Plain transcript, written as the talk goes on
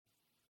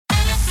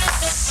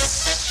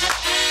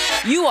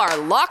You are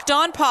Locked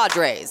On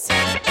Padres,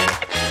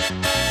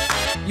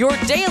 your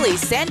daily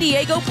San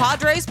Diego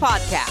Padres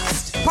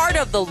podcast. Part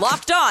of the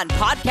Locked On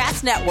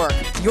Podcast Network,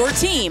 your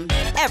team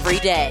every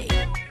day.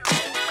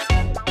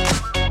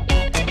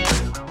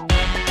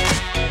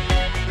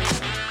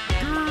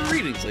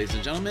 Greetings, ladies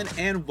and gentlemen,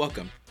 and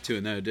welcome to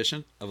another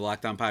edition of the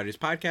Locked On Padres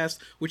podcast,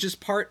 which is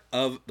part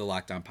of the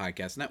Locked On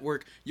Podcast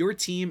Network, your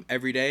team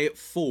every day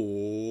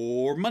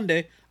for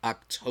Monday,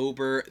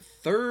 October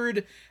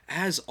 3rd.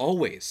 As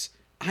always,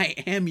 I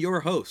am your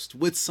host,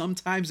 with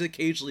sometimes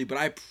occasionally, but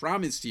I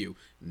promise you,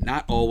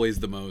 not always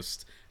the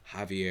most,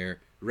 Javier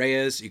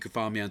Reyes. You can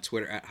follow me on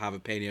Twitter at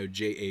Javipeno,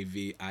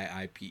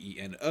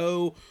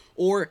 Javiipeno,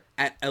 or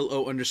at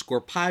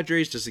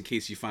LO_Padres, just in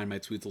case you find my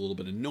tweets a little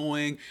bit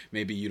annoying.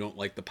 Maybe you don't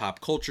like the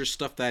pop culture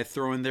stuff that I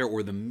throw in there,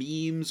 or the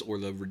memes, or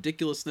the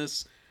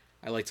ridiculousness.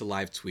 I like to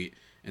live tweet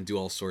and do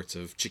all sorts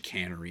of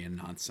chicanery and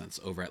nonsense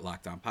over at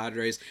Locked On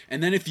Padres.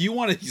 And then if you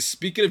want to,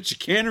 speaking of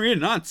chicanery and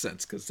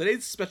nonsense, because today's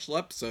a special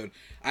episode,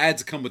 I had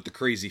to come with the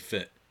crazy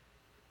fit.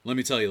 Let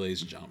me tell you,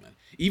 ladies and gentlemen,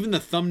 even the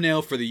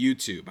thumbnail for the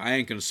YouTube, I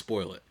ain't going to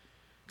spoil it,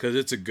 because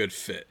it's a good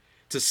fit.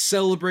 To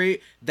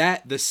celebrate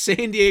that, the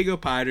San Diego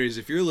Padres,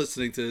 if you're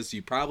listening to this,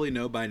 you probably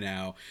know by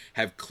now,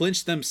 have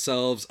clinched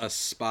themselves a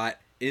spot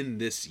in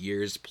this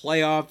year's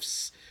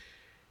playoffs.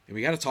 And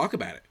we got to talk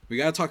about it.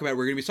 We're going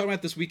to be talking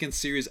about this weekend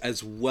series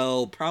as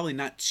well. Probably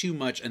not too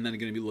much. And then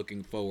going to be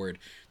looking forward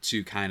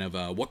to kind of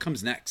what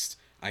comes next,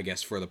 I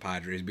guess, for the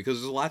Padres. Because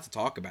there's a lot to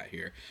talk about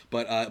here.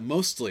 But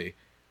mostly,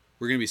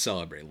 we're going to be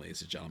celebrating,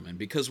 ladies and gentlemen.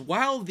 Because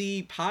while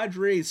the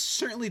Padres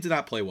certainly did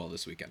not play well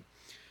this weekend,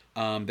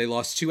 they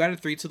lost 2 out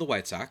of 3 to the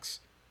White Sox,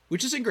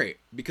 which isn't great.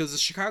 Because the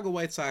Chicago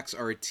White Sox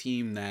are a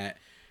team that,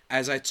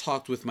 as I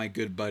talked with my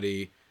good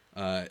buddy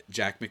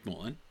Jack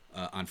McMullen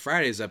on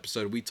Friday's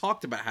episode, we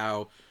talked about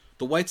how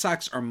the White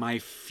Sox are my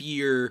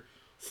fear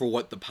for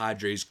what the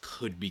Padres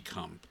could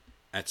become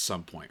at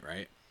some point,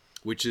 right?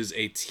 Which is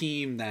a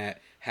team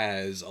that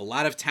has a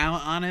lot of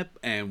talent on it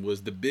and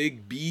was the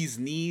big bee's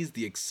knees,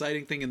 the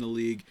exciting thing in the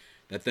league,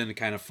 that then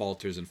kind of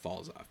falters and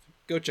falls off.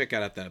 Go check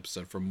out that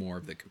episode for more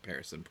of the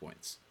comparison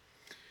points.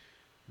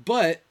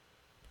 But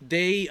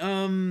they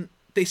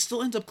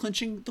still end up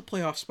clinching the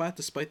playoff spot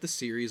despite the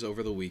series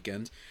over the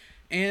weekend.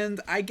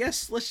 And I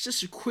guess let's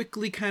just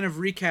quickly kind of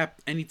recap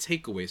any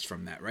takeaways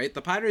from that, right?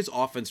 The Padres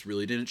offense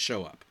really didn't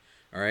show up,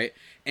 all right?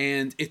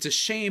 And it's a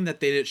shame that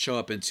they didn't show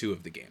up in 2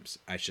 of the games,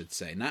 I should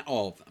say. Not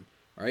all of them,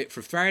 all right?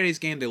 For Friday's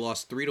game, they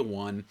lost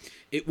 3-1.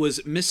 It was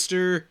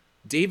Mr.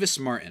 Davis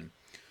Martin,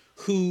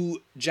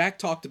 who Jack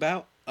talked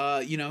about,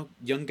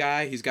 young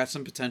guy. He's got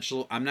some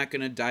potential. I'm not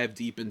going to dive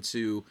deep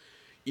into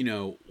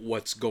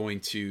what's going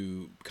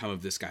to come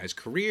of this guy's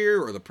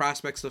career or the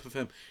prospect stuff of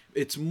him.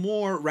 It's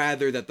more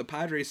rather that the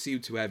Padres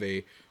seem to have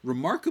a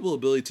remarkable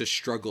ability to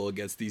struggle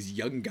against these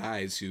young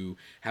guys who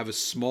have a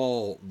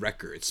small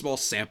record, small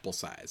sample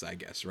size, I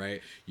guess,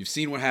 right? You've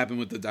seen what happened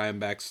with the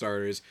Diamondback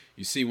starters.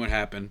 You've seen what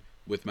happened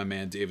with my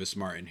man Davis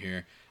Martin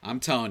here. I'm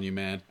telling you,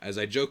 man, as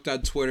I joked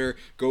on Twitter,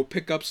 go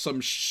pick up some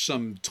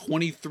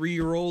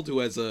 23-year-old who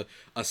has a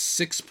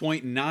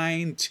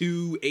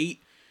 6.928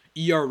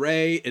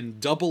 ERA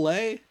and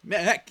AA,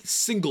 man, heck,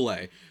 single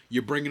A,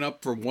 you're bringing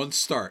up for one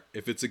start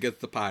if it's against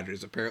the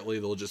Padres. Apparently,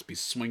 they'll just be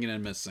swinging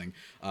and missing.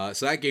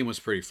 So that game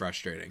was pretty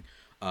frustrating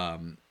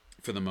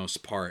for the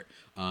most part.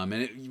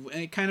 And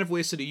it kind of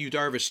wasted a Yu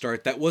Darvish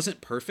start. That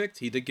wasn't perfect.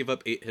 He did give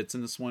up 8 hits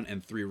in this one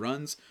and 3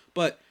 runs.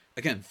 But,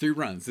 again, 3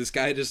 runs. This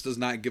guy just does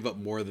not give up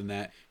more than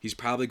that. He's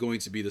probably going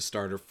to be the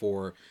starter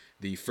for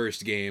the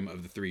first game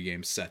of the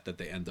 3-game set that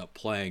they end up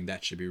playing.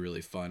 That should be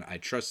really fun. I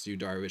trust Yu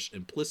Darvish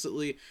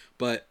implicitly,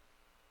 but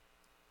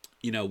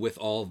with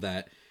all of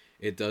that,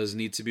 it does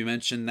need to be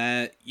mentioned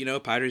that,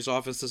 Padres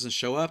offense doesn't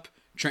show up.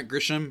 Trent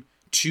Grisham,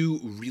 2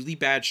 really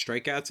bad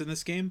strikeouts in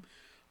this game.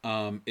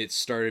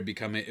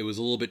 It was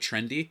a little bit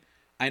trendy,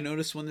 I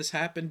noticed, when this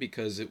happened,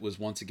 because it was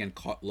once again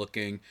caught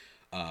looking,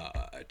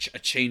 a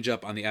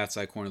changeup on the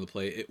outside corner of the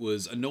plate. It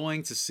was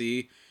annoying to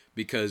see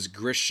because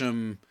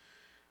Grisham,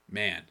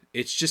 man,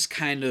 it's just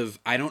kind of,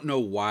 I don't know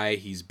why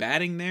he's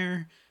batting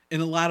there. In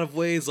a lot of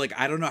ways,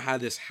 I don't know how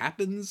this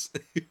happens,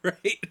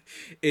 right?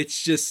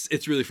 It's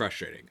really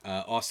frustrating.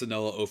 Austin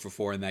Nola 0 for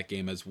 4 in that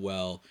game as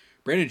well.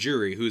 Brandon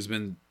Drury, who's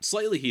been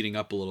slightly heating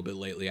up a little bit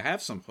lately, I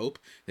have some hope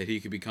that he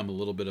could become a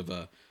little bit of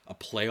a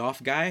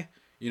playoff guy.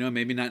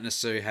 Maybe not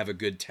necessarily have a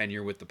good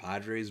tenure with the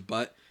Padres,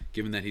 but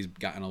given that he's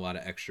gotten a lot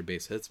of extra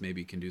base hits, maybe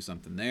he can do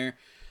something there.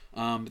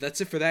 But that's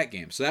it for that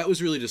game. So that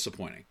was really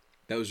disappointing.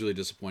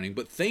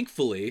 But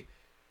thankfully,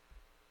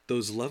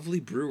 those lovely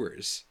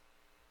Brewers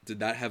did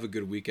not have a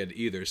good weekend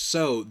either.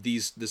 So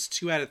this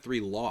 2 out of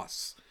 3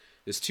 loss,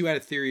 this 2 out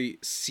of 3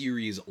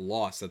 series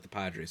loss that the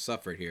Padres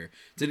suffered here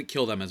didn't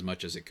kill them as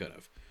much as it could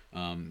have.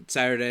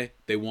 Saturday,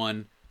 they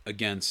won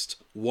against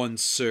one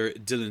Sir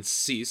Dylan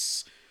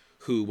Cease,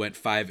 who went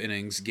 5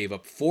 innings, gave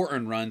up 4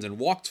 earned runs, and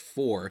walked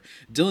 4.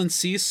 Dylan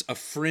Cease, a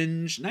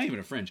fringe, not even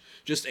a fringe,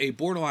 just a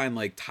borderline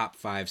like top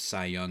 5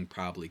 Cy Young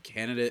probably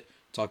candidate.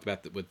 Talked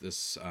about that with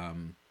this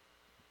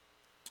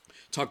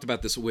Talked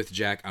about this with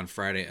Jack on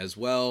Friday as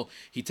well.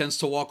 He tends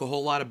to walk a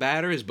whole lot of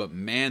batters, but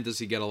man, does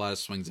he get a lot of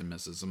swings and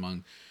misses,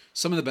 among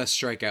some of the best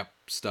strikeout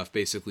stuff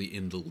basically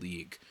in the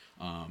league.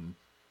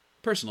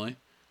 Personally,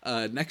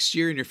 next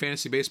year in your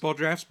fantasy baseball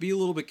drafts, be a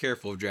little bit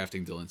careful of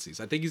drafting Dylan Cease.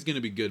 I think he's going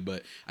to be good,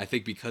 but I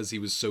think because he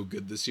was so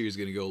good this year, he's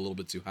going to go a little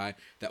bit too high.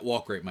 That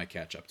walk rate might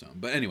catch up to him.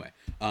 But anyway,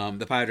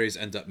 the Padres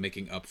end up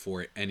making up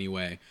for it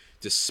anyway,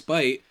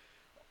 despite,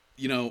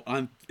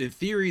 in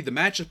theory, the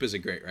matchup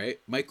isn't great, right?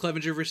 Mike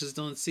Clevinger versus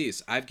Dylan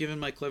Cease. I've given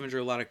Mike Clevinger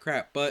a lot of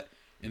crap, but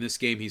in this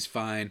game, he's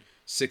fine.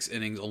 6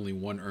 innings, only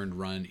 1 earned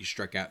run. He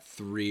struck out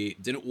 3,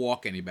 didn't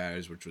walk any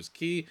batters, which was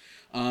key.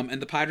 And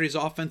the Padres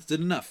offense did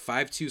enough.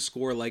 5-2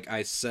 score, like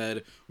I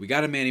said. We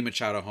got a Manny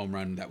Machado home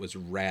run. That was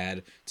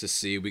rad to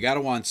see. We got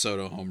a Juan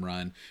Soto home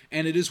run.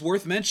 And it is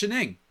worth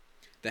mentioning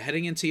that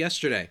heading into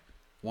yesterday,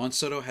 Juan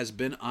Soto has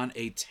been on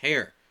a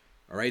tear.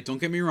 All right,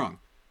 don't get me wrong.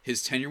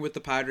 His tenure with the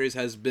Padres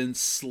has been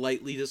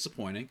slightly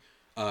disappointing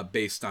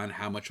based on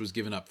how much was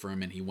given up for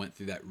him, and he went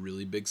through that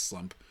really big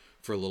slump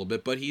for a little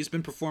bit, but he's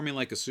been performing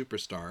like a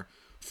superstar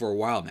for a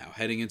while now.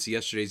 Heading into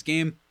yesterday's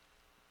game,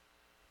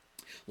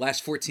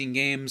 last 14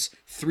 games,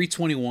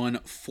 321,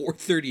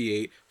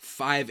 438,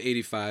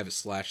 585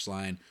 slash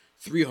line,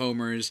 3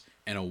 homers,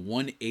 and a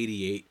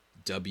 188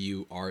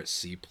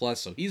 WRC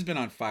plus. So he's been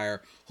on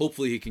fire.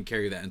 Hopefully he can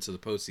carry that into the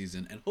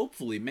postseason, and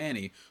hopefully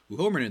Manny, who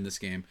homered in this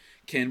game,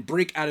 can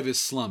break out of his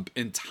slump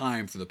in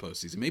time for the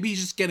postseason. Maybe he's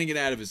just getting it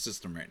out of his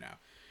system right now.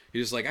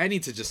 He's just like, I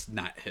need to just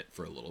not hit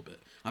for a little bit.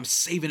 I'm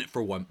saving it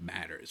for what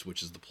matters,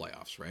 which is the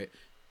playoffs, right?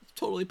 It's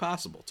totally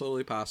possible.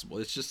 Totally possible.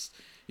 It's just,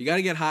 you got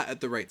to get hot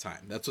at the right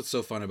time. That's what's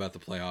so fun about the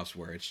playoffs,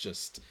 where it's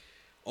just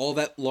all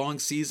that long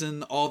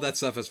season, all that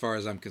stuff, as far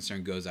as I'm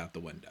concerned, goes out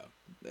the window.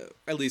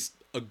 At least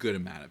a good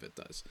amount of it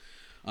does.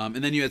 And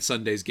then you had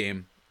Sunday's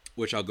game,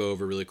 which I'll go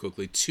over really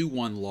quickly.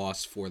 2-1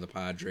 loss for the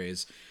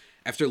Padres.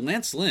 After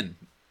Lance Lynn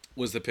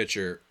was the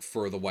pitcher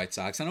for the White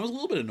Sox, and I was a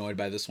little bit annoyed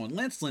by this one.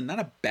 Lance Lynn, not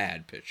a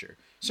bad pitcher.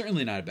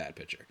 Certainly not a bad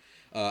pitcher.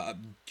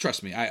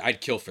 Trust me,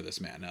 I'd kill for this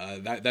man.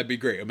 That'd be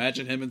great.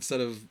 Imagine him instead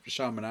of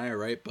Sean Manaea,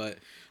 right? But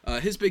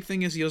his big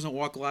thing is he doesn't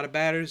walk a lot of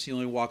batters. He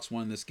only walks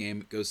 1 in this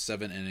game. It goes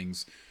 7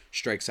 innings,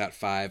 strikes out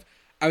 5.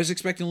 I was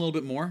expecting a little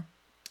bit more,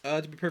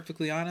 to be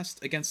perfectly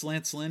honest, against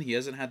Lance Lynn. He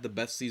hasn't had the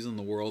best season in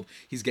the world.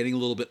 He's getting a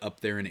little bit up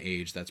there in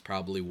age. That's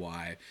probably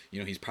why.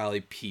 He's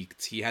probably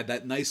peaked. He had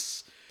that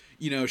nice,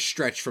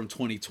 stretch from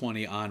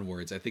 2020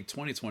 onwards. I think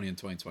 2020 and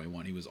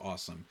 2021, he was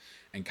awesome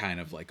and kind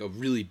of like a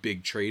really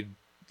big trade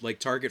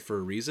target for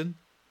a reason.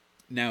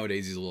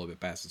 Nowadays, he's a little bit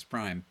past his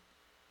prime.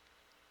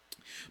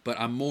 But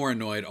I'm more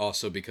annoyed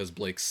also because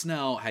Blake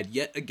Snell had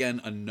yet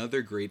again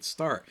another great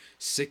start.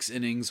 6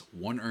 innings,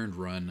 1 earned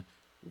run,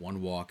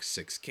 1 walk,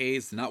 6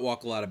 Ks. Did not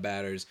walk a lot of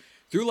batters.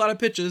 Threw a lot of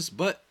pitches,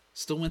 but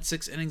still went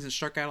 6 innings and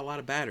struck out a lot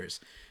of batters.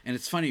 And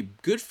it's funny,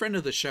 good friend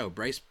of the show,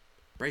 Bryce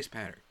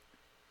Patter,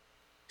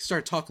 he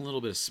started talking a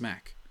little bit of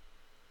smack.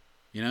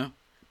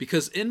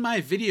 Because in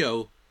my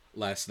video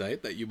last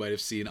night that you might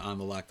have seen on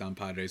the Locked On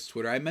Padres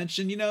Twitter, I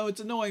mentioned, it's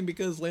annoying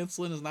because Lance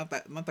Lynn is not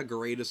the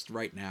greatest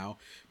right now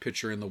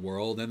pitcher in the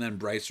world. And then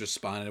Bryce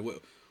responded,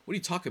 what are you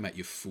talking about,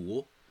 you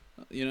fool?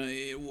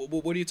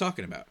 What are you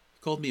talking about?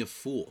 He called me a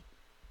fool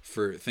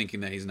for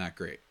thinking that he's not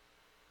great.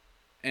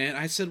 And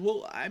I said,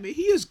 well, I mean,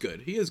 he is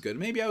good. He is good.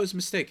 Maybe I was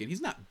mistaken.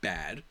 He's not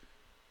bad.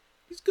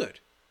 He's good.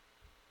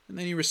 And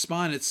then he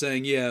responded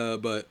saying, yeah,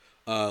 but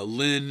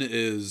Lynn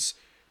is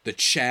the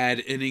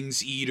Chad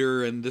innings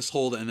eater and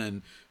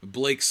then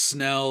Blake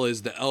Snell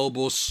is the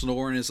elbow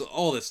snoring, is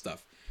all this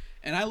stuff.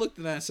 And I looked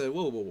at that and said,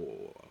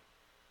 whoa.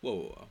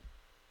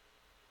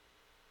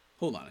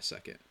 Hold on a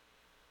second.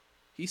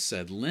 He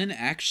said Lynn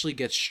actually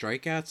gets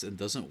strikeouts and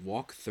doesn't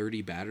walk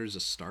 30 batters a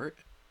start?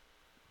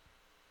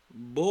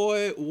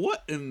 Boy,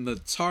 what in the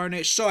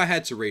tarnish? So I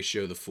had to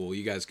ratio the fool.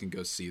 You guys can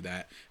go see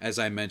that. As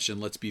I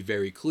mentioned, let's be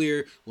very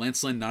clear.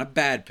 Lance Lynn, not a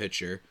bad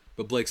pitcher,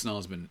 but Blake Snell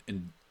has been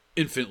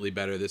infinitely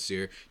better this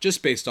year,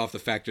 just based off the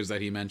factors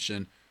that he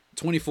mentioned.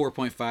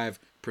 24.5%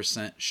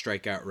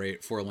 strikeout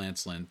rate for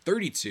Lance Lynn,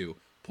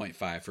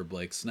 32.5 for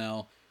Blake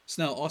Snell.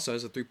 Snell also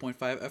has a 3.5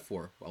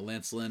 F4, while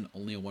Lance Lynn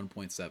only a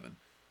 1.7.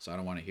 So I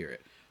don't want to hear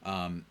it.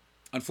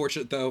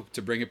 Unfortunate, though,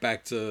 to bring it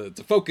back to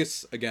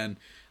focus again,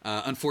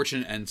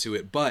 unfortunate end to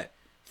it. But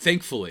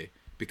thankfully,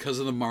 because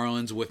of the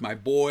Marlins, with my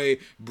boy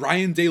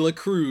Brian De La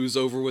Cruz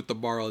over with the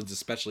Marlins,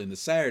 especially in the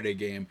Saturday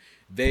game,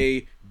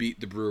 they beat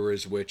the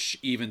Brewers, which,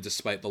 even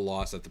despite the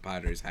loss that the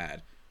Padres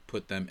had,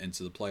 put them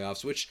into the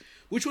playoffs, which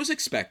was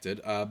expected.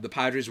 The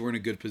Padres were in a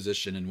good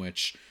position in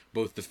which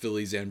both the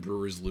Phillies and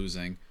Brewers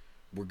losing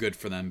were good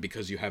for them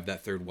because you have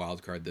that third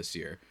wild card this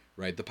year,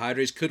 right? The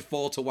Padres could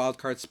fall to wild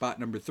card spot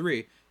number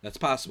 3. That's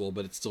possible,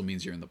 but it still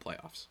means you're in the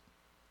playoffs.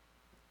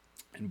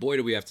 And boy,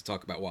 do we have to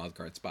talk about wild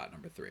card spot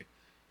number 3.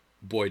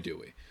 Boy, do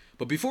we.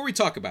 But before we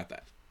talk about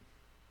that,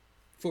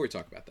 I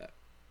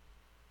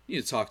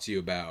need to talk to you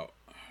about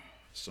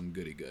some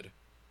goody good.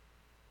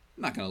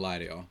 I'm not going to lie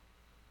to y'all.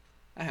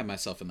 I had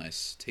myself a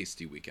nice,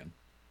 tasty weekend.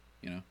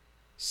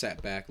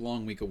 Sat back,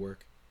 long week of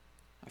work.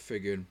 I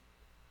figured,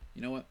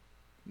 you know what?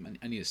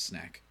 I need a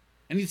snack.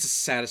 I need to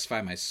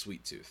satisfy my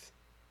sweet tooth.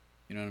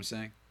 You know what I'm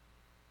saying?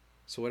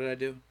 So what did I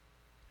do?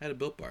 I had a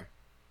Built Bar.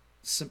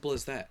 Simple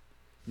as that.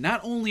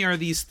 Not only are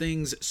these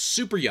things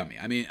super yummy,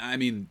 I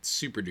mean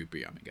super duper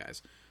yummy,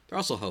 guys. They're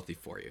also healthy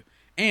for you.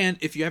 And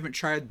if you haven't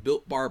tried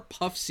Built Bar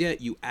Puffs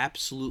yet, you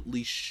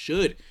absolutely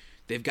should.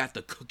 They've got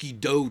the cookie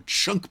dough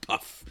chunk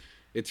puff.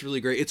 It's really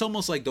great. It's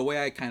almost like, the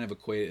way I kind of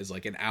equate it is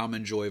like an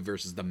Almond Joy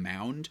versus the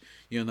Mound.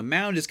 You know, the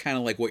Mound is kind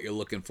of like what you're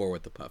looking for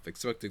with the puff,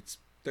 except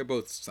they're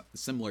both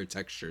similar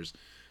textures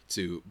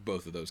to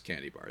both of those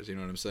candy bars. You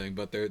know what I'm saying?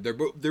 But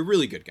they're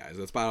really good, guys.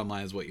 That's bottom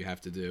line is what you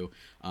have to do.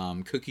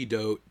 Cookie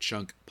dough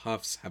chunk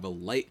puffs have a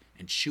light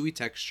and chewy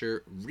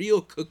texture,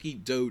 real cookie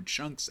dough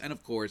chunks, and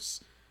of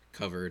course,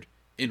 covered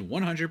in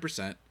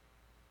 100%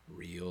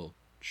 real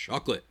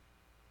chocolate.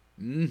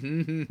 Let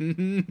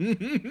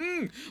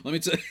me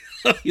tell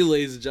you,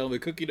 ladies and gentlemen,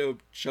 cookie dough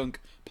chunk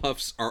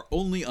puffs are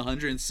only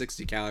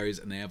 160 calories,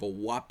 and they have a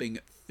whopping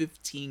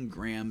 15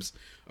 grams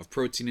of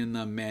protein in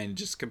them. Man,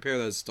 just compare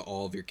those to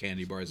all of your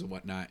candy bars and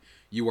whatnot.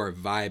 You are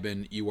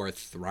vibing, you are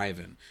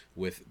thriving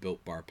with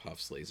Built Bar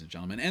Puffs, ladies and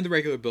gentlemen, and the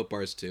regular Built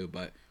Bars too,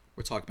 but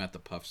we're talking about the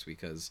Puffs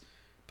because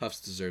Puffs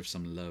deserve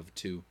some love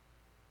too,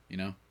 you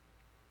know?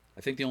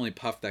 I think the only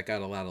Puff that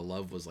got a lot of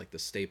love was like the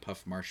Stay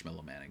Puft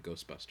Marshmallow Man in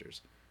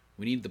Ghostbusters.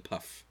 We need the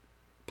Puff.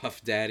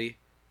 Puff Daddy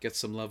gets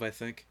some love, I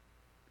think.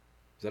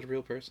 Is that a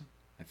real person?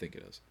 I think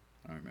it is.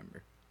 I don't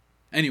remember.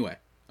 Anyway,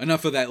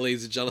 enough of that,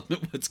 ladies and gentlemen.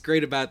 What's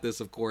great about this,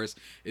 of course,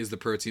 is the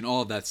protein,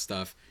 all of that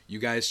stuff. You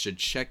guys should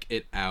check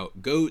it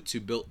out. Go to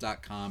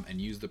Built.com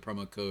and use the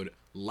promo code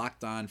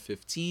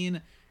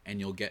LOCKEDON15, and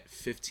you'll get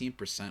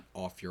 15%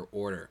 off your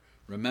order.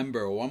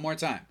 Remember, one more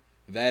time,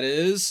 that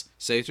is,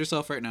 say it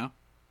yourself right now.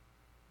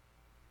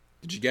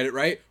 Did you get it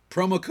right?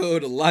 Promo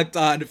code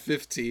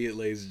LOCKEDON15,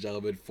 ladies and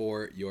gentlemen,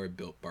 for your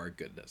Built Bar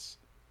goodness.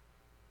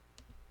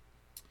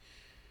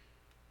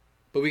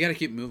 But we got to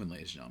keep moving,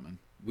 ladies and gentlemen.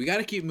 We got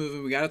to keep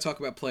moving. We got to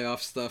talk about playoff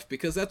stuff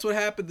because that's what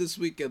happened this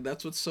weekend.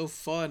 That's what's so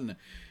fun.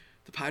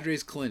 The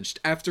Padres clinched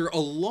after a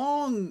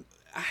long,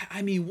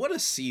 I mean, what a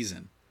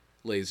season,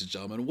 ladies and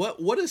gentlemen.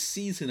 What a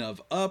season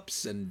of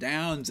ups and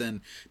downs,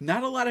 and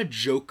not a lot of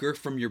Joker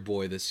from your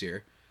boy this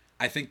year.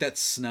 I think that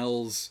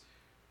Snell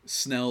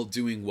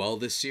doing well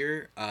this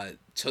year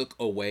took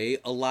away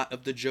a lot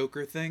of the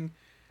Joker thing.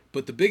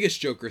 But the biggest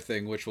Joker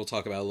thing, which we'll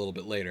talk about a little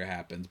bit later,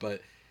 happened.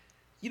 But,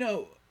 you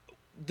know,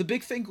 the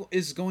big thing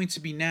is going to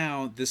be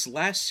now this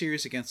last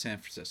series against San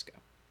Francisco.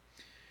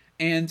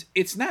 And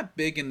it's not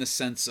big in the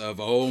sense of,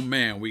 oh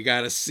man, we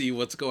got to see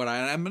what's going on.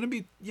 And I'm going to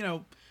be, you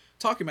know,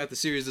 talking about the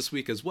series this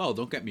week as well.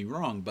 Don't get me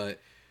wrong. But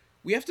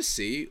we have to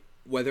see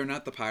whether or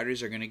not the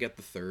Padres are going to get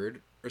the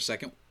third.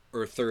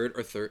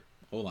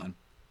 Hold on.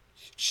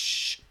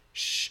 Shh.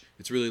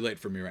 It's really late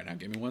for me right now.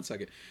 Give me 1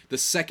 second. The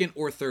second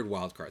or third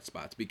wildcard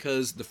spots,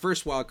 because the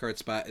first wildcard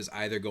spot is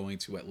either going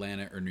to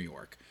Atlanta or New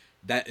York.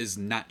 That is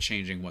not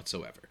changing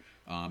whatsoever.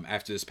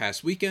 After this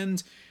past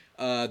weekend,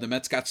 the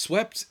Mets got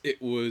swept.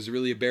 It was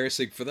really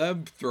embarrassing for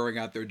them, throwing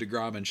out their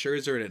DeGrom and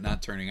Scherzer and it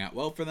not turning out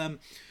well for them.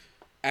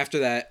 After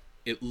that,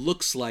 it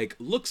looks like,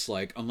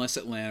 unless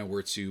Atlanta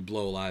were to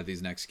blow a lot of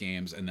these next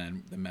games and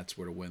then the Mets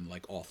were to win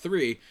like all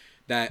three,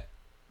 that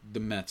the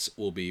Mets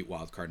will be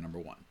wildcard number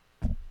 1.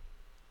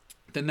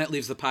 Then that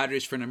leaves the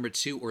Padres for number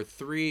 2 or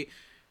 3,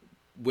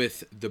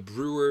 with the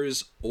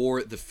Brewers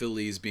or the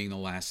Phillies being the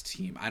last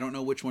team. I don't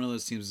know which one of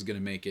those teams is going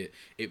to make it.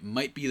 It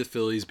might be the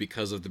Phillies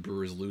because of the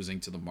Brewers losing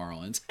to the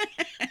Marlins.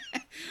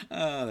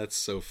 That's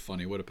so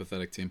funny. What a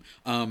pathetic team.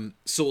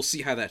 So we'll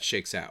see how that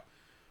shakes out.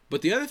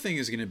 But the other thing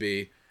is going to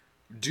be,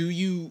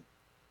 do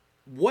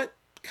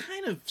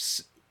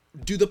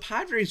the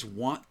Padres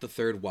want the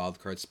third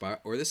wildcard spot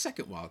or the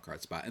second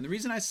wildcard spot? And the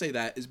reason I say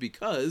that is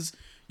because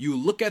you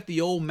look at the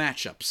old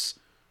matchups.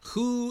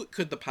 Who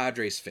could the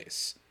Padres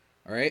face?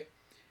 All right.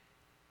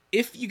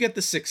 If you get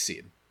the 6th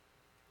seed,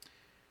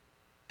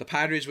 the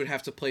Padres would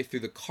have to play through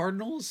the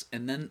Cardinals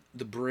and then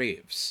the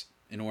Braves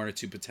in order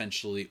to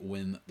potentially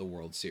win the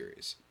World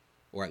Series,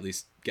 or at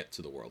least get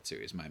to the World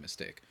Series. My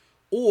mistake.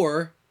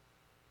 Or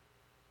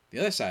the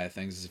other side of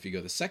things is if you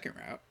go the second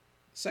route,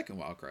 second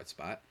wildcard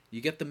spot,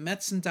 you get the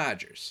Mets and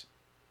Dodgers.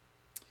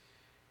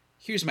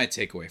 Here's my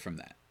takeaway from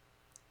that.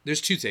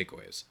 There's 2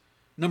 takeaways.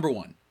 Number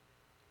 1,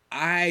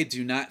 I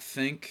do not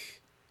think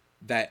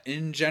that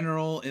in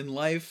general in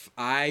life,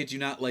 I do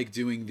not like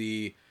doing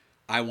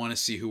I want to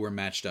see who we're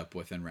matched up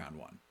with in round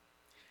 1.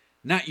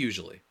 Not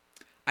usually.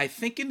 I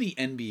think in the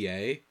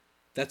NBA,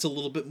 that's a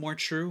little bit more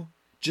true.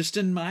 Just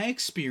in my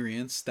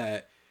experience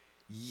that,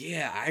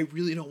 yeah, I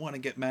really don't want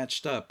to get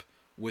matched up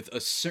with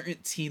a certain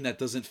team that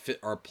doesn't fit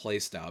our play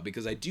style.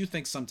 Because I do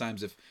think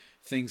sometimes if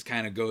things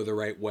kind of go the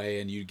right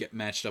way and you get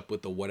matched up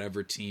with the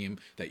whatever team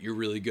that you're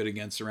really good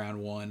against around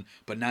 1,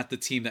 but not the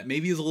team that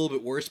maybe is a little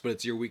bit worse, but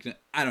it's your weakness.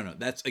 I don't know.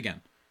 That's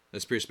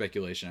pure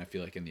speculation, I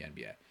feel like, in the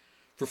NBA.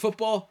 For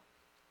football,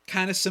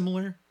 kind of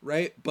similar,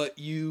 right? But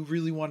you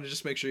really want to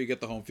just make sure you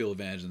get the home field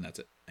advantage and that's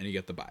it. And you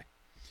get the bye.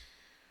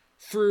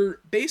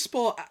 For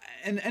baseball,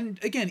 and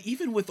again,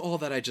 even with all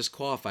that I just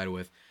qualified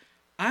with,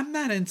 I'm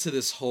not into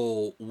this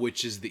whole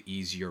which is the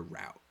easier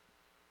route.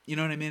 You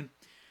know what I mean?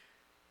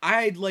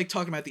 I like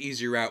talking about the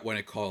easier route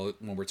when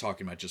we're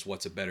talking about just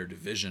what's a better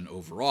division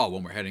overall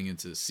when we're heading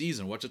into the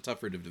season. What's a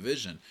tougher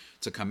division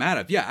to come out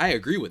of? Yeah, I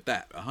agree with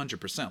that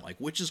 100%. Like,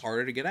 which is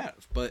harder to get out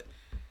of? But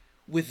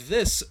with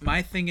this,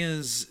 my thing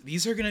is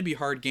these are going to be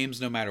hard games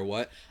no matter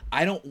what.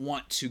 I don't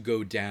want to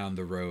go down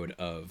the road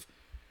of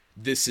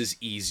this is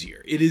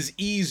easier. It is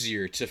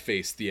easier to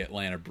face the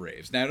Atlanta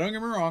Braves. Now, don't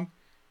get me wrong.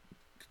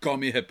 Call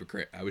me a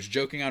hypocrite. I was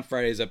joking on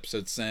Friday's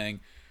episode saying,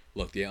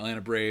 look, the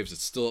Atlanta Braves,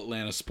 it's still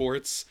Atlanta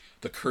sports.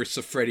 The curse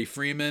of Freddie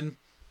Freeman,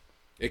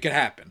 it could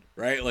happen,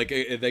 right? Like,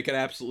 they could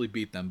absolutely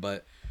beat them.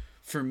 But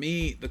for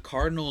me, the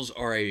Cardinals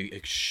are a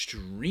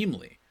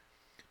extremely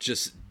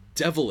just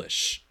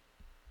devilishly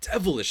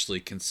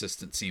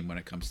consistent team when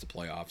it comes to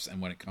playoffs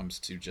and when it comes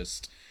to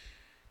just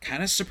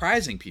kind of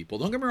surprising people.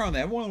 Don't get me wrong, they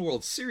haven't won the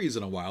World Series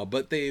in a while,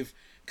 but they've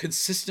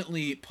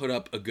consistently put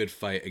up a good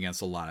fight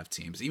against a lot of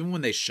teams, even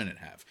when they shouldn't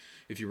have.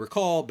 If you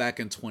recall, back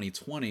in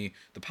 2020,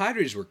 the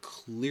Padres were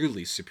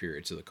clearly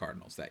superior to the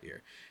Cardinals that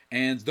year.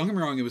 And don't get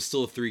me wrong, it was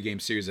still a 3-game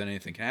series and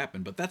anything can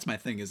happen, but that's my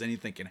thing, is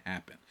anything can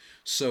happen.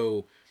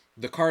 So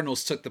the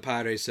Cardinals took the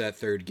Padres to that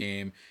third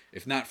game.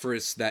 If not for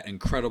that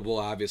incredible,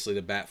 obviously,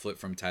 the bat flip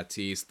from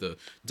Tatis, the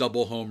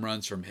double home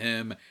runs from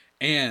him,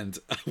 and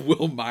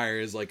Will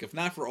Myers, like, if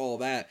not for all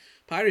that,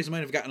 Padres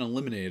might have gotten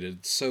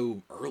eliminated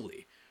so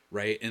early,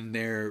 right, in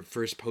their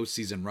first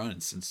postseason run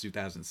since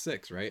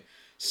 2006, right?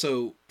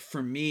 So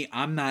for me,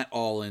 I'm not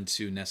all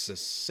into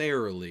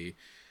necessarily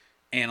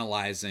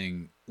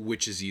analyzing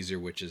which is easier,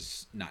 which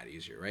is not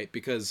easier, right?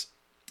 Because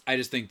I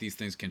just think these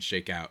things can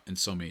shake out in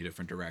so many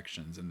different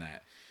directions, and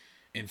that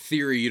in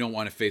theory you don't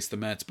want to face the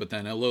Mets, but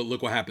then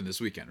look what happened this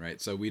weekend, right?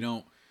 So we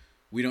don't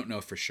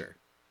know for sure.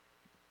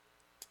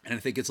 And I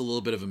think it's a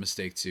little bit of a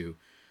mistake to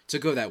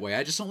go that way.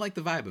 I just don't like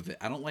the vibe of it.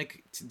 I don't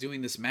like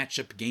doing this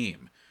matchup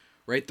game,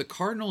 right? The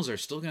Cardinals are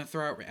still going to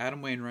throw out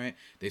Adam Wainwright.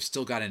 They've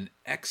still got an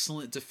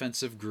excellent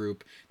defensive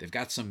group. They've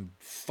got some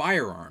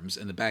firearms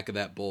in the back of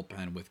that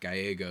bullpen with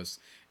Gallegos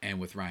and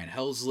with Ryan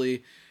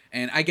Helsley.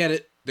 And I get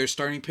it. Their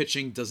starting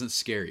pitching doesn't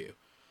scare you.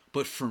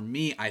 But for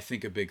me, I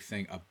think a big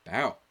thing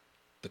about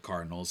the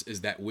Cardinals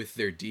is that with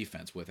their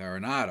defense, with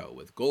Arenado,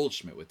 with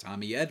Goldschmidt, with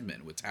Tommy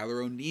Edman, with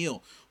Tyler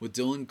O'Neill, with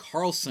Dylan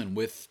Carlson,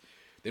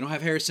 they don't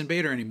have Harrison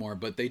Bader anymore,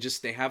 but they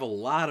have a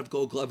lot of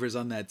Gold Glovers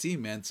on that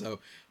team, man. So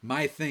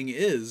my thing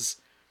is,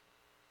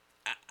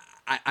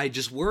 I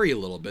just worry a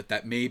little bit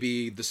that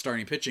maybe the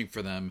starting pitching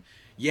for them,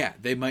 yeah,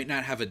 they might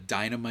not have a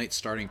dynamite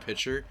starting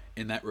pitcher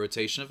in that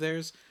rotation of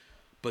theirs,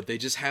 but they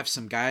just have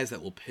some guys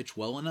that will pitch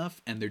well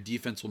enough, and their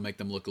defense will make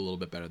them look a little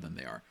bit better than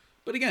they are.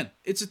 But again,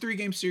 it's a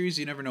 3-game series.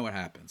 You never know what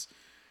happens.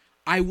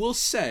 I will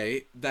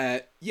say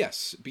that,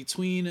 yes,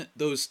 between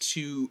those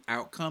two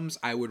outcomes,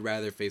 I would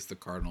rather face the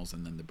Cardinals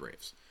and then the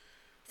Braves.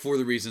 For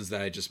the reasons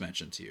that I just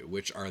mentioned to you,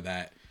 which are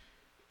that,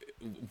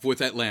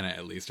 with Atlanta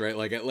at least, right?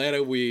 Like Atlanta,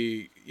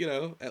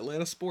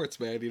 Atlanta sports,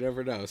 man. You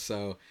never know.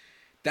 So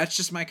that's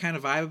just my kind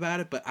of vibe about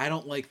it. But I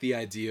don't like the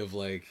idea of,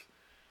 like,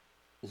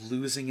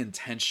 losing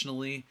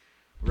intentionally,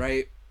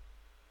 right?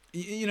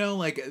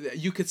 Like,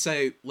 you could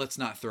say, let's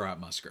not throw out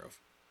Musgrove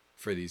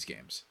for these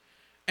games.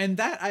 And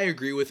that I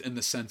agree with, in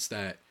the sense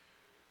that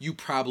you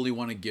probably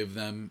want to give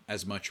them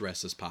as much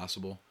rest as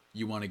possible.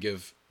 You want to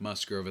give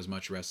Musgrove as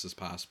much rest as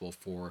possible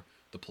for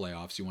the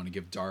playoffs. You want to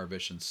give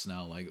Darvish and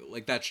Snell,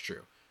 like that's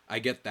true. I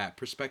get that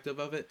perspective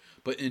of it,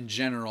 but in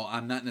general,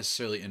 I'm not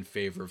necessarily in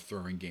favor of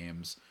throwing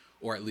games,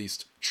 or at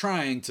least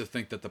trying to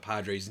think that the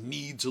Padres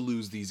need to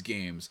lose these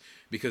games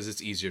because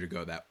it's easier to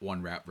go that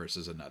one route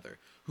versus another.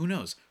 Who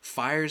knows?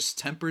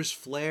 Tempers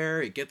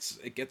flare. It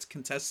gets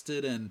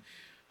contested, and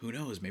who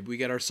knows? Maybe we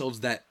get ourselves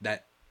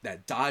that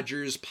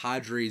Dodgers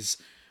Padres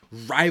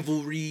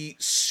rivalry,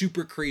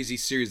 super crazy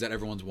series that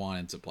everyone's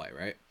wanted to play,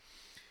 right?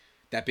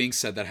 That being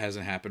said, that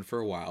hasn't happened for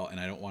a while,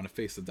 and I don't want to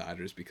face the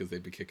Dodgers because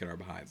they've been kicking our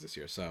behinds this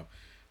year. So,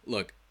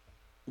 look,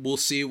 we'll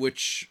see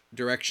which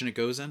direction it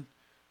goes in.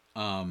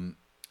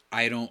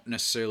 I don't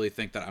necessarily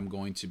think that I'm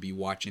going to be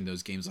watching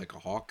those games like a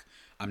hawk.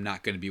 I'm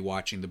not going to be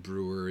watching the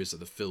Brewers or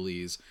the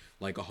Phillies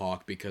like a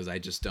hawk, because I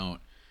just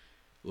don't.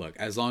 Look,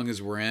 as long as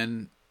we're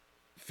in,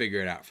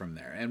 figure it out from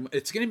there. And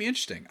it's going to be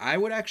interesting. I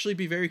would actually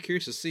be very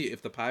curious to see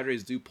if the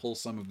Padres do pull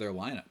some of their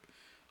lineup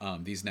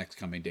these next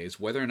coming days,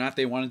 whether or not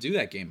they want to do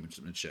that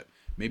gamesmanship.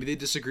 Maybe they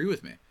disagree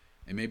with me,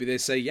 and maybe they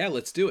say, yeah,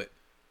 let's do it.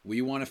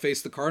 We want to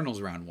face the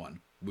Cardinals round 1.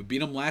 We beat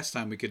them last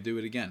time. We could do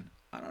it again.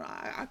 I don't know.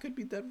 I could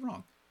be dead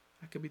wrong.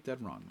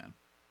 Man.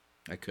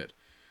 I could.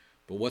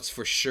 But what's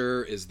for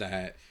sure is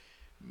that,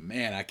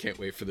 man, I can't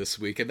wait for this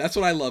week. And that's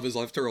what I love, is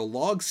after a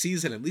long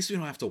season, at least we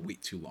don't have to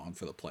wait too long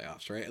for the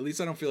playoffs, right? At least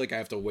I don't feel like I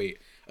have to wait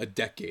a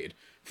decade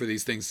for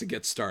these things to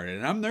get started.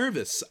 And I'm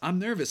nervous. I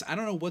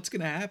don't know what's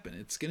going to happen.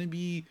 It's going to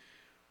be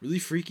really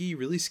freaky,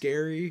 really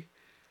scary.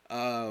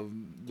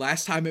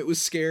 Last time it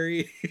was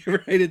scary,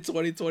 right? In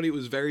 2020, it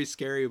was very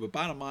scary. But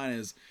bottom line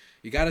is,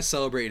 you got to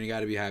celebrate and you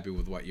got to be happy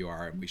with what you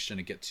are. And we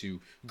shouldn't get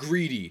too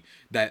greedy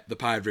that the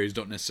Padres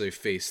don't necessarily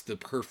face the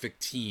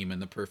perfect team and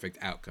the perfect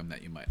outcome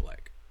that you might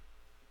like.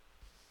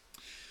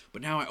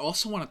 But now I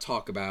also want to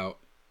talk about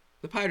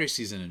the Padres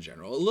season in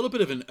general, a little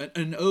bit of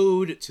an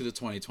ode to the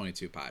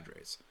 2022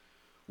 Padres,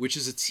 which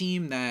is a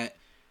team that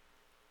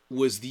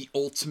was the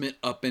ultimate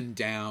up and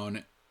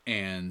down,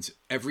 and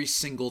every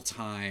single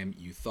time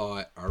you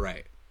thought, all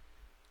right,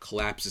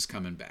 collapse is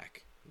coming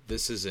back.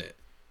 This is it.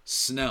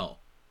 Snell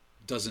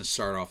doesn't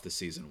start off the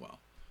season well.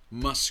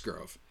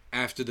 Musgrove,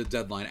 after the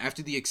deadline,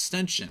 after the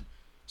extension,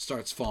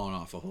 starts falling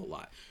off a whole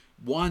lot.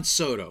 Juan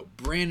Soto,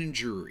 Brandon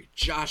Drury,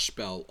 Josh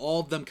Bell,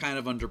 all of them kind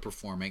of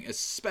underperforming,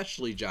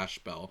 especially Josh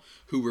Bell,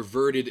 who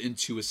reverted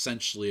into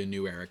essentially a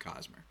new Eric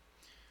Hosmer.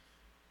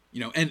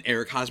 And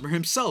Eric Hosmer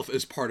himself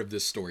is part of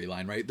this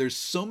storyline, right? There's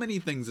so many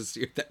things this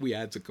year that we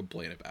had to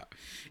complain about.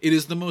 It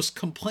is the most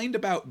complained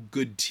about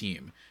good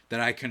team that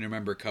I can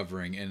remember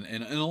covering in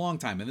a long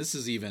time. And this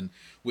is even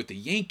with the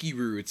Yankee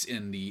roots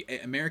and the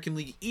American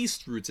League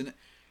East roots. And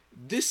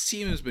this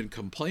team has been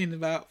complained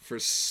about for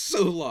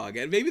so long.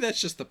 And maybe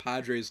that's just the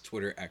Padres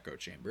Twitter echo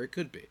chamber. It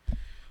could be.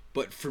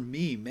 But for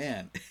me,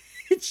 man,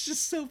 it's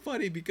just so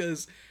funny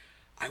because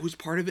I was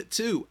part of it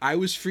too. I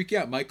was freaking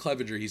out. Mike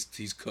Clevenger,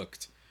 he's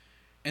cooked.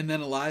 And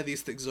then a lot of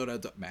these things don't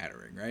end up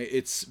mattering, right?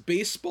 It's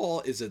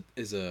baseball is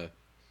a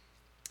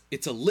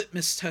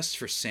litmus test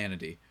for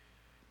sanity,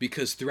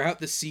 because throughout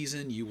the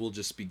season you will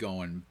just be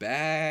going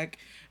back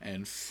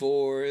and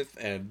forth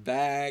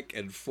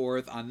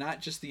on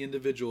not just the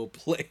individual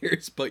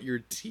players but your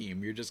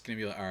team. You're just gonna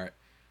be like, all right,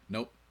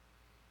 nope,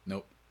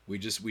 we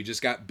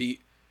just got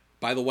beat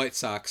by the White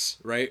Sox,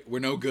 right? We're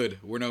no good.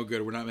 We're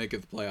not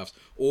making the playoffs.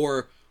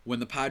 Or when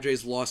the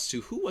Padres lost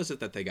to, who was it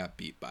that they got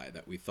beat by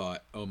that we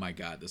thought, oh my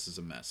God, this is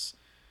a mess?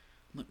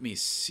 Let me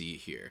see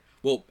here.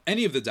 Well,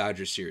 any of the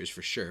Dodgers series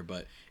for sure,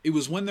 but it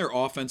was when their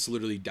offense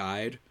literally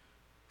died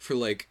for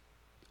like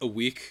a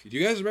week. Do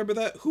you guys remember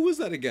that? Who was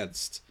that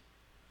against?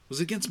 Was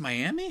it against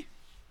Miami?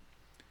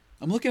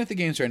 I'm looking at the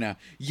games right now.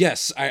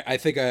 Yes, I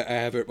think I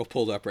have it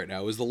pulled up right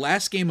now. It was the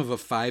last game of a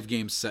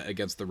 5-game set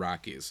against the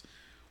Rockies,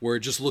 where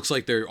it just looks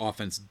like their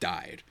offense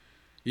died.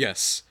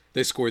 Yes.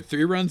 They scored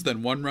 3 runs,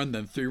 then 1 run,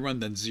 then 3 runs,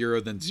 then 0,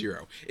 then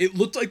 0. It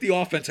looked like the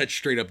offense had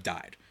straight up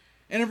died.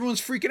 And everyone's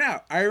freaking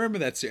out. I remember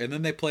that. And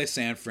then they play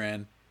San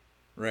Fran,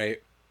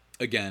 right?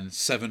 Again,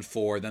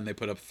 7-4. Then they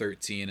put up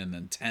 13 and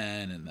then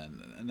 10.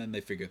 And then they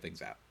figure things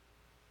out.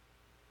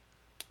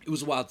 It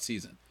was a wild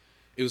season.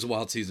 It was a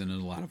wild season in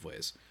a lot of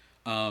ways.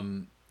 A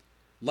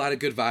lot of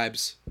good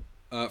vibes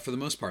for the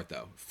most part,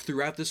 though.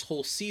 Throughout this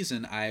whole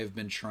season, I have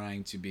been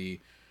trying to be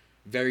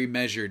very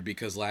measured,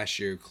 because last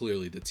year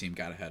clearly the team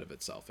got ahead of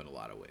itself in a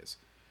lot of ways.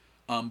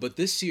 But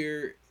this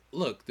year,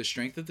 look, the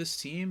strength of this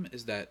team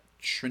is that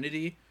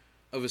trinity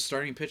of a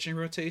starting pitching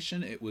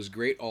rotation. It was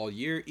great all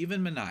year.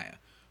 Even Manaea,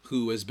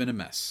 who has been a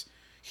mess,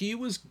 he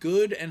was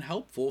good and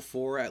helpful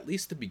for at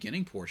least the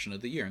beginning portion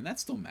of the year, and that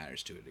still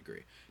matters to a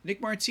degree.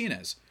 Nick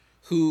Martinez,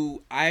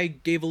 who I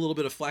gave a little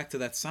bit of flack to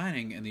that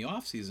signing in the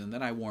offseason,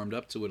 then I warmed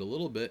up to it a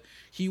little bit.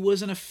 He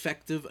was an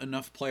effective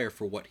enough player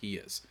for what he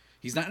is.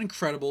 He's not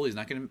incredible. He's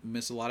not going to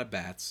miss a lot of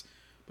bats,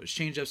 but his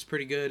changeup's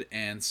pretty good,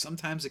 and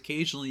sometimes,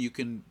 occasionally, you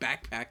can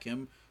backpack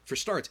him for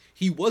starts.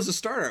 He was a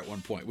starter at one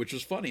point, which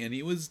was funny, and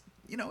he was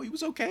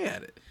okay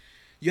at it.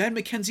 You had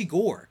Mackenzie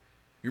Gore.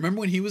 You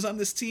remember when he was on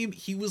this team?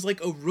 He was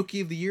like a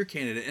Rookie of the Year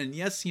candidate, and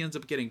yes, he ends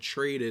up getting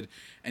traded,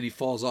 and he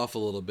falls off a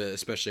little bit,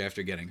 especially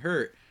after getting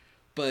hurt,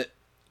 but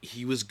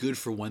he was good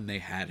for when they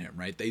had him,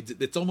 right?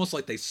 It's almost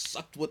like they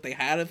sucked what they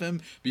had of him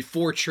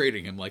before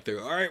trading him. Like, they're,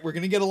 all right, we're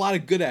going to get a lot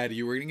of good out of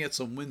you. We're going to get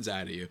some wins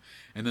out of you.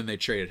 And then they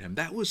traded him.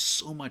 That was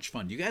so much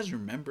fun. You guys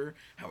remember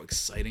how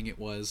exciting it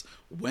was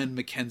when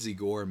Mackenzie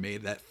Gore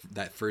made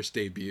that first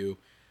debut?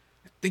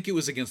 I think it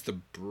was against the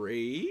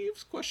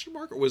Braves, ?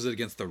 Or was it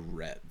against the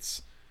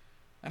Reds?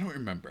 I don't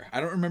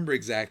remember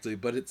exactly,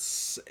 but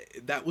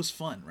that was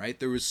fun, right?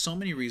 There was so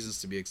many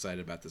reasons to be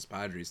excited about this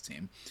Padres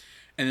team.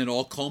 And it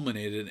all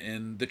culminated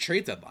in the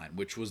trade deadline,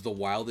 which was the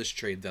wildest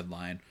trade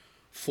deadline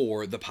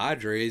for the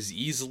Padres,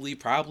 easily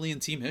probably in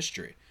team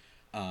history.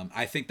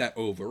 I think that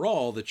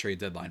overall, the trade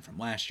deadline from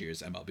last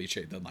year's MLB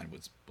trade deadline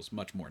was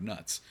much more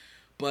nuts.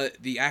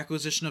 But the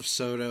acquisition of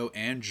Soto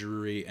and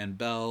Drury and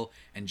Bell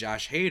and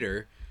Josh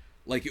Hader,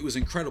 like, it was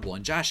incredible.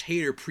 And Josh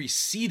Hader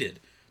preceded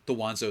the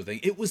Juan Soto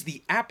thing. It was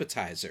the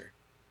appetizer,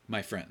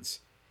 my friends.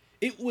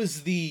 It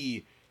was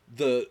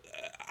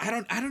I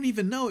don't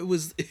even know. It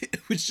was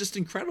just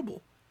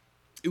incredible.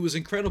 It was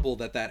incredible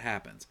that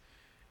happened.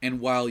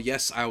 And while,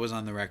 yes, I was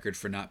on the record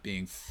for not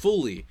being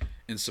fully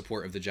in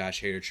support of the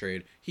Josh Hader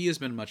trade, he has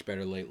been much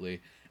better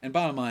lately. And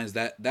bottom line is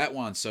that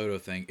Juan Soto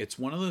thing, it's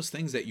one of those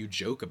things that you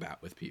joke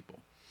about with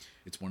people.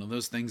 It's one of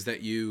those things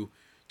that you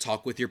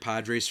talk with your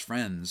Padres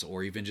friends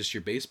or even just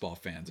your baseball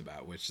fans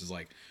about, which is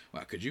like,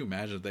 wow, could you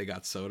imagine if they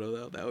got Soto,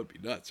 though? That would be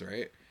nuts,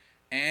 right?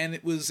 And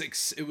it was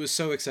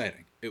so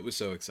exciting. It was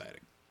so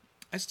exciting.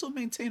 I still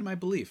maintain my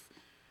belief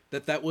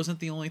that wasn't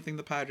the only thing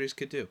the Padres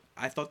could do.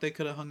 I thought they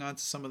could have hung on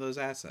to some of those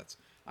assets.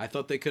 I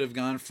thought they could have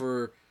gone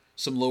for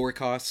some lower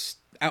cost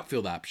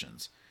outfield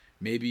options.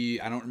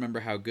 Maybe, I don't remember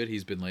how good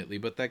he's been lately,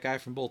 but that guy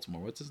from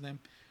Baltimore, what's his name?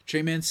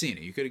 Trey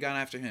Mancini. You could have gone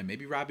after him.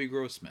 Maybe Robbie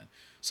Grossman.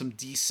 Some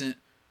decent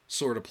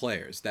sort of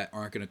players that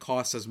aren't going to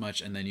cost as much,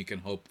 and then you can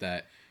hope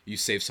that you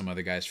save some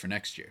other guys for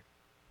next year.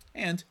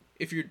 And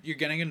if you're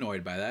getting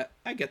annoyed by that,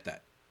 I get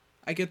that.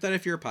 I get that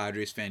if you're a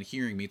Padres fan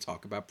hearing me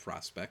talk about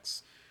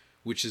prospects,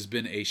 which has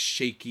been a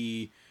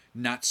shaky,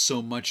 not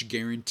so much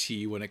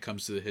guarantee when it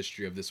comes to the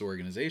history of this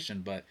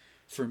organization. But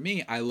for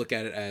me, I look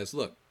at it as,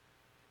 look,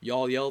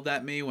 y'all yelled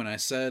at me when I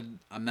said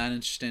I'm not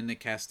interested in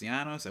Nick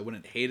Castellanos. I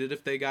wouldn't hate it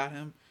if they got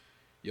him.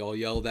 Y'all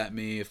yelled at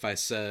me if I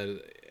said,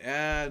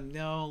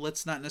 no,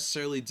 let's not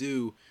necessarily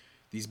do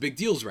these big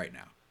deals right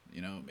now.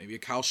 You know, maybe a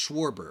Kyle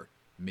Schwarber,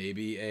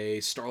 maybe a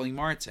Starling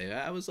Marte.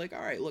 I was like,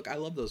 all right, look, I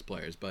love those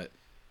players, but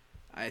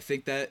I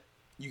think that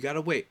you got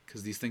to wait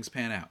because these things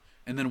pan out.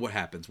 And then what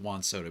happens?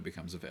 Juan Soto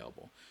becomes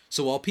available.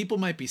 So while people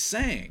might be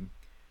saying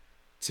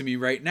to me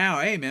right now,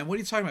 hey, man, what are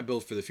you talking about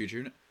build for the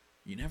future?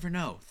 You never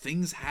know.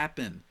 Things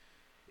happen.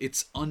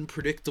 It's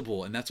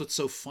unpredictable, and that's what's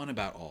so fun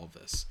about all of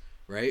this,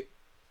 right?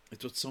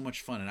 It's what's so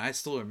much fun. And I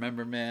still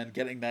remember, man,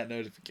 getting that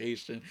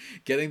notification,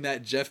 getting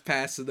that Jeff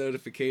Passan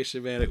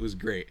notification, man. It was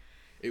great.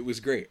 It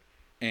was great.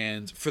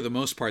 And for the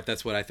most part,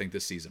 that's what I think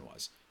this season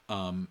was.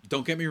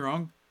 Don't get me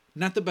wrong,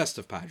 not the best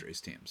of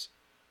Padres teams.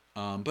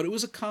 But it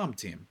was a calm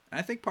team. And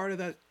I think part of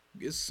that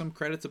is some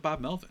credit to Bob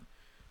Melvin.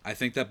 I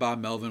think that Bob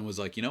Melvin was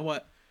like, you know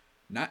what?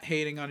 Not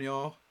hating on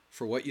y'all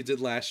for what you did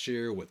last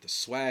year with the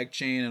swag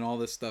chain and all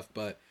this stuff,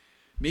 but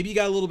maybe you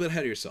got a little bit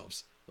ahead of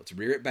yourselves. Let's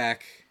rear it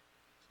back.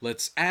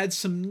 Let's add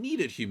some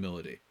needed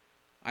humility.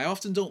 I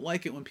often don't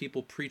like it when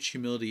people preach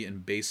humility in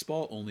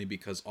baseball, only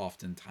because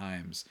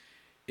oftentimes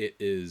it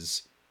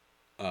is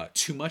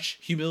too much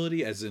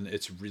humility, as in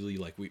it's really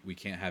like we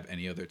can't have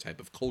any other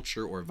type of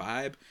culture or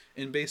vibe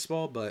in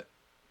baseball. But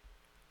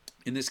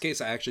in this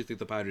case, I actually think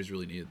the Padres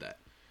really needed that.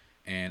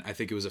 And I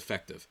think it was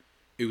effective.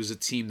 It was a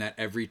team that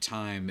every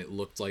time it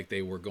looked like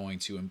they were going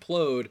to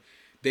implode,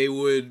 they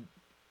would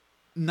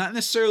not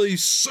necessarily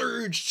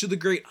surge to the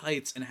great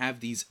heights and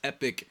have these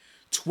epic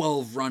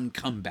 12-run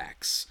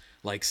comebacks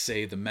like,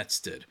 say, the Mets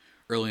did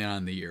early on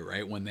in the year,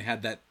 right? When they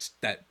had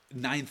that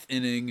ninth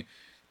inning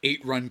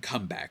 8-run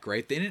comeback,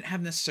 right? They didn't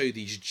have necessarily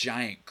these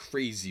giant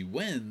crazy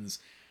wins.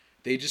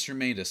 They just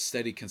remained a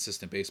steady,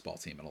 consistent baseball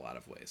team in a lot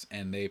of ways.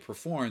 And they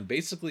performed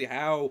basically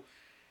how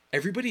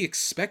everybody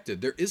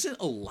expected. There aren't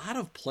a lot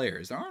of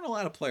players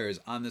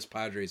on this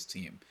Padres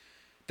team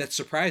that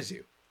surprise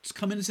you. Just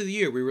coming into the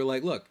year, we were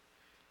like, look,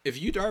 if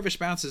Yu Darvish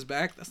bounces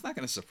back, that's not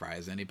going to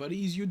surprise anybody.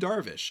 He's Yu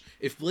Darvish.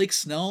 If Blake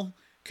Snell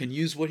can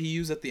use what he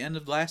used at the end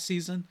of last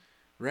season,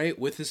 right,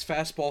 with his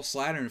fastball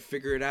slider and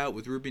figure it out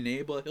with Ruben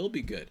Abel, he'll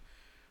be good,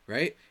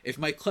 right? If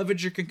Mike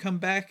Clevenger can come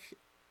back,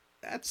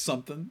 that's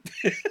something.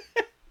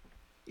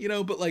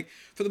 But like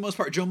for the most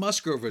part, Joe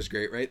Musgrove was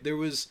great, right? There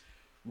was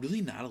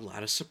really not a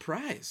lot of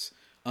surprise.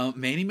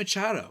 Manny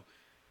Machado,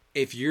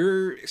 if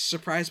you're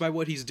surprised by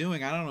what he's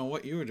doing, I don't know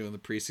what you were doing in the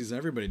preseason.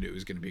 Everybody knew he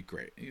was going to be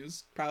great. He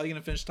was probably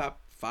going to finish top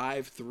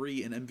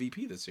 5-3 in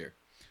MVP this year,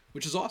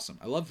 which is awesome.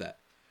 I love that.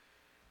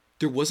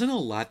 There wasn't a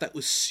lot that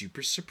was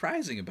super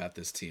surprising about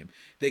this team.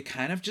 They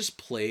kind of just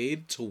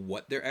played to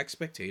what their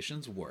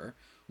expectations were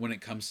when it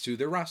comes to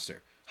their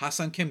roster.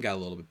 Ha-Seong Kim got a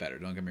little bit better,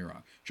 don't get me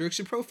wrong.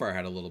 Jurickson Profar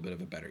had a little bit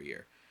of a better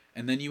year.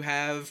 And then you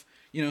have,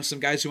 some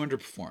guys who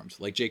underperformed,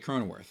 like Jay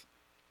Cronenworth.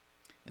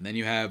 And then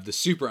you have the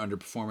super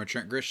underperformer,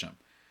 Trent Grisham.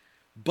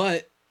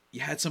 But you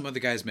had some other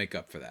guys make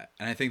up for that.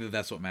 And I think that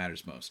that's what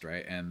matters most,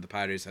 right? And the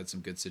Padres had some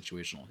good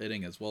situational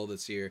hitting as well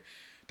this year.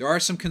 There are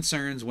some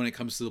concerns when it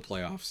comes to the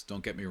playoffs,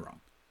 don't get me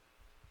wrong.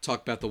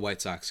 Talk about the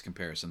White Sox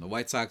comparison. The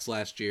White Sox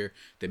last year,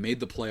 they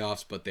made the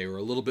playoffs, but they were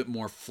a little bit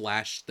more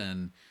flash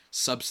than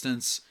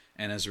substance.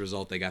 And as a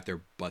result, they got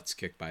their butts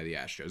kicked by the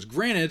Astros.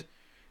 Granted,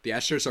 the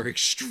Astros are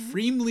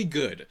extremely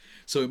good,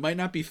 so it might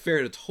not be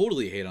fair to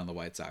totally hate on the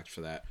White Sox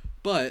for that.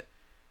 But,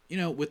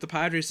 with the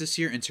Padres this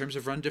year, in terms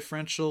of run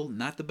differential,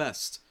 not the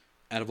best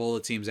out of all the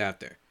teams out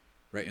there,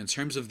 right? In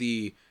terms of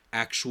the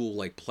actual,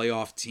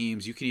 playoff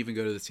teams, you can even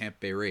go to the Tampa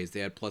Bay Rays. They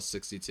had plus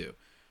 62.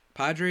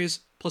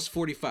 Padres, plus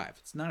 45.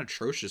 It's not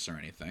atrocious or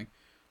anything.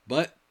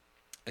 But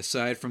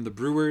aside from the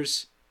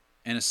Brewers,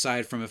 and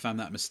aside from, if I'm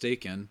not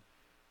mistaken,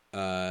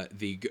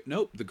 the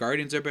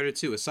Guardians are better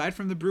too. Aside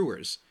from the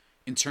Brewers,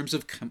 in terms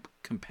of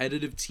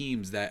competitive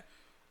teams that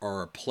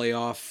are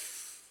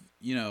playoff,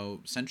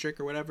 centric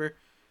or whatever,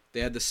 they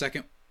had the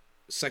second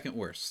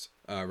worst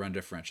run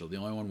differential. The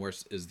only one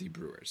worse is the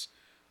Brewers.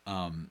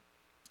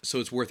 So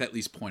it's worth at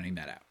least pointing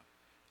that out.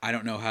 I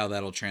don't know how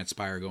that'll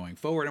transpire going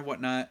forward and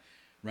whatnot.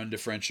 Run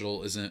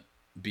differential isn't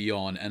be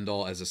all and end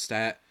all as a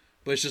stat,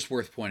 but it's just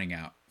worth pointing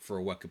out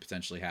for what could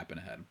potentially happen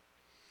ahead.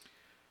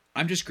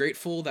 I'm just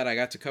grateful that I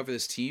got to cover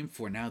this team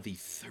for now the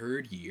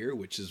third year,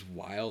 which is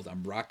wild.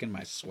 I'm rocking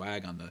my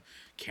swag on the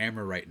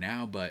camera right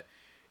now, but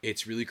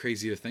it's really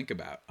crazy to think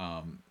about.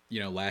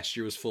 Last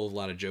year was full of a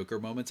lot of Joker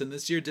moments, and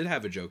this year did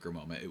have a Joker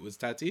moment. It was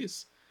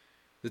Tatis.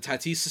 The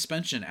Tatis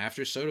suspension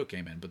after Soto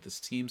came in, but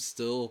this team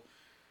still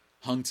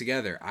hung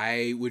together.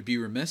 I would be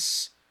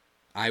remiss.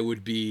 It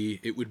would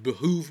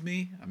behoove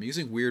me. I'm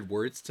using weird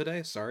words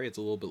today. Sorry, it's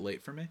a little bit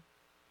late for me.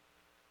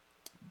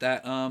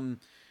 That,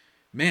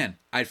 man,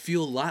 I'd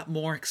feel a lot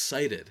more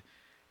excited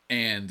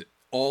and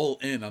all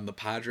in on the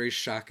Padres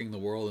shocking the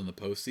world in the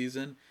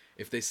postseason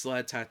if they still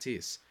had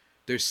Tatis.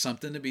 There's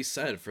something to be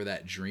said for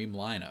that dream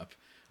lineup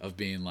of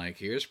being like,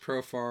 here's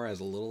Profar as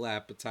a little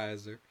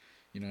appetizer.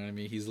 You know what I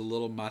mean? He's a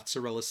little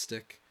mozzarella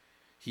stick.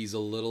 He's a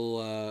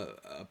little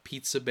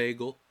pizza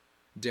bagel,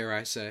 dare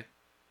I say.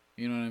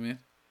 You know what I mean?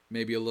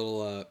 Maybe a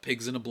little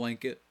pigs in a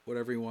blanket,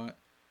 whatever you want.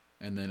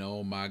 And then,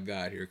 oh my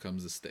God, here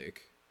comes the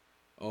steak.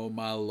 Oh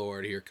my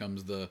Lord, here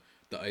comes the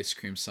ice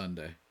cream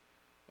sundae.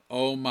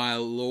 Oh my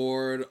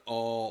Lord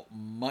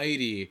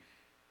almighty,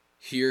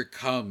 here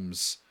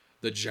comes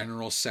the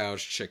General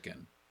Tso's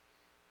chicken.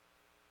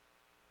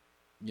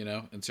 You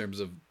know, in terms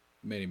of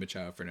Manny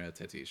Machado, Fernando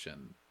Tatis,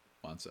 and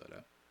Juan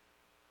Soto.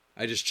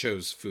 I just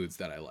chose foods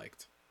that I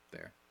liked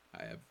there.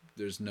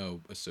 There's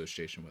no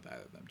association with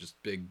either of them.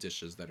 Just big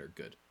dishes that are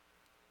good,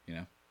 you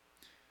know?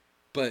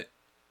 But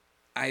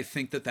I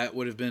think that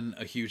would have been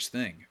a huge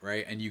thing,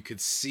 right? And you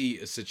could see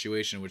a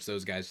situation in which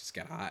those guys just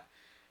get hot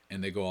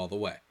and they go all the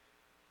way.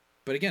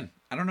 But again,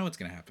 I don't know what's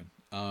going to happen.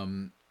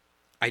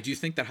 I do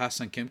think that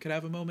Ha-Seong Kim could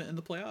have a moment in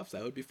the playoffs.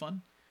 That would be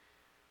fun.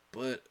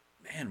 But,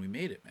 man, we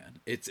made it, man.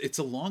 It's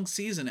a long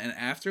season, and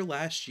after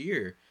last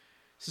year,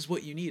 this is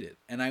what you needed.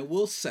 And I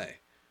will say,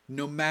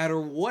 no matter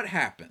what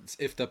happens,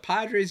 if the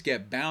Padres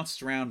get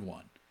bounced round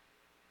one,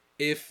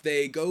 if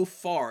they go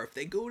far, if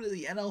they go to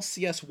the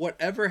NLCS,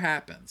 whatever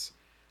happens,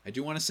 I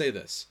do want to say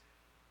this.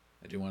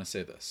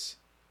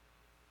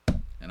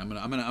 And I'm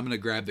gonna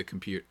grab the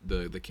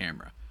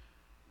camera.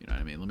 You know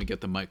what I mean? Let me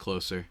get the mic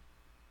closer.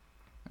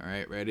 All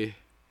right, ready?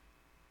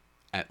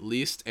 At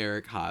least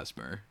Eric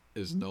Hosmer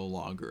is no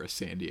longer a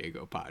San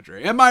Diego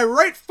Padre. Am I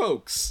right,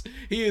 folks?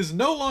 He is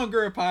no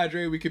longer a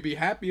Padre. We could be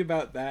happy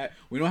about that.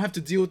 We don't have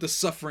to deal with the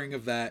suffering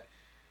of that.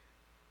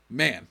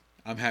 Man,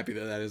 I'm happy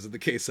that isn't the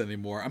case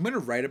anymore. I'm going to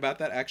write about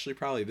that actually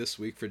probably this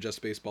week for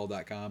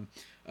justbaseball.com,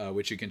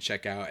 which you can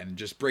check out and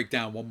just break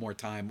down one more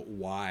time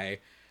why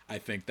I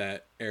think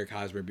that Eric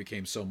Hosmer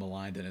became so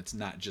maligned, and it's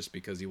not just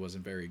because he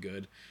wasn't very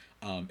good.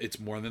 It's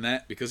more than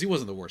that, because he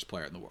wasn't the worst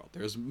player in the world.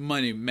 There's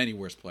many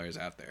worse players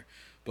out there.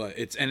 But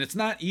it's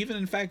not even,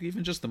 in fact,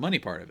 even just the money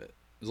part of it.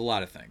 There's a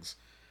lot of things.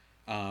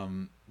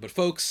 But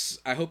folks,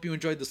 I hope you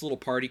enjoyed this little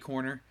party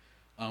corner.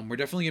 We're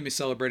definitely going to be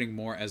celebrating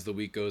more as the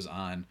week goes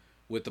on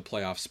with the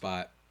playoff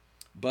spot.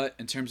 But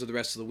in terms of the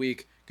rest of the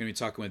week, going to be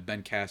talking with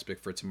Ben Kaspick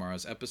for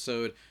tomorrow's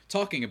episode,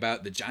 talking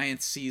about the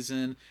Giants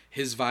season,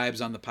 his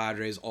vibes on the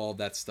Padres, all of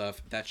that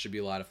stuff. That should be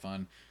a lot of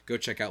fun. Go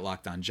check out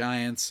Locked On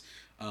Giants.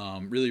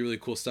 Really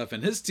cool stuff.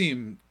 And his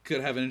team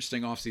could have an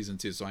interesting offseason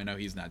too, so I know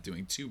he's not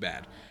doing too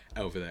bad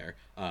over there,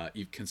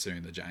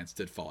 considering the Giants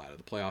did fall out of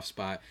the playoff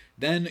spot.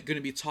 Then going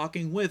to be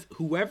talking with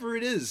whoever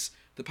it is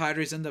the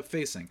Padres end up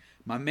facing.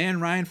 My man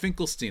Ryan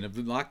Finkelstein of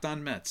the Locked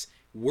On Mets.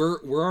 We're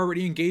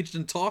already engaged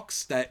in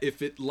talks that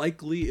if it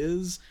likely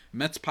is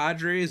Mets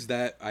Padres,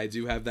 that I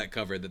do have that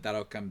covered,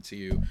 that'll come to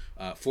you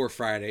for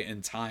Friday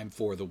in time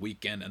for the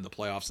weekend and the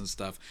playoffs and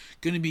stuff.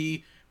 Going to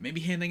be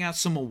maybe handing out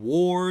some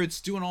awards,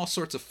 doing all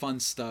sorts of fun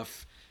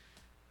stuff.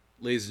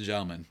 Ladies and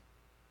gentlemen,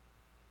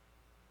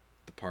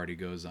 the party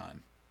goes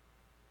on.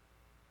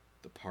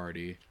 The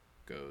party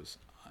goes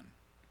on.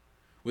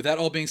 With that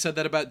all being said,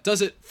 that about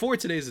does it for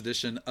today's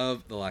edition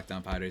of the Locked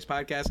On Padres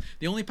podcast,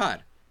 the only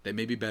pod that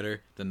may be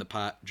better than the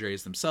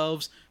Padres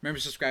themselves. Remember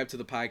to subscribe to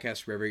the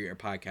podcast wherever you get your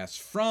podcasts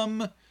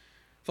from.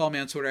 Follow me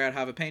on Twitter at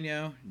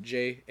Javipeno,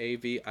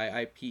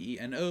 JAVIIPENO,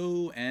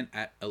 and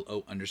at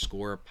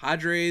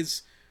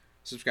LO_Padres.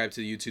 Subscribe to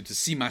the YouTube to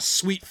see my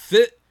sweet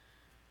fit.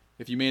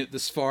 If you made it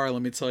this far,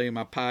 let me tell you,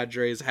 my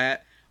Padres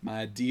hat,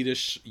 my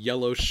Adidas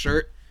yellow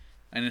shirt.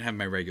 I didn't have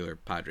my regular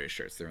Padres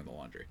shirts. They're in the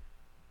laundry.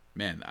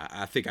 Man,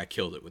 I think I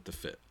killed it with the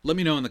fit. Let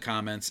me know in the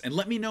comments, and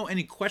let me know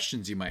any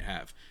questions you might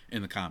have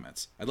in the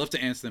comments. I'd love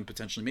to answer them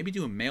potentially. Maybe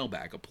do a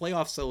mailbag, a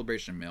playoff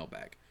celebration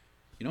mailbag.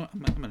 You know what? I'm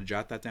going to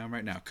jot that down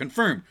right now.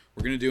 Confirmed.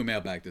 We're going to do a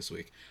mailbag this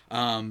week.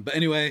 But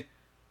anyway,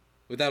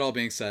 with that all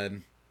being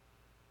said,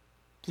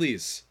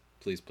 please,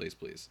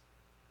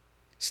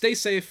 stay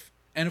safe,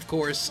 and of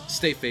course,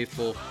 stay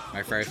faithful.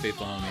 My Friday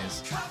Faithful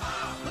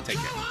homies. Take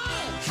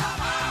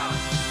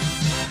care.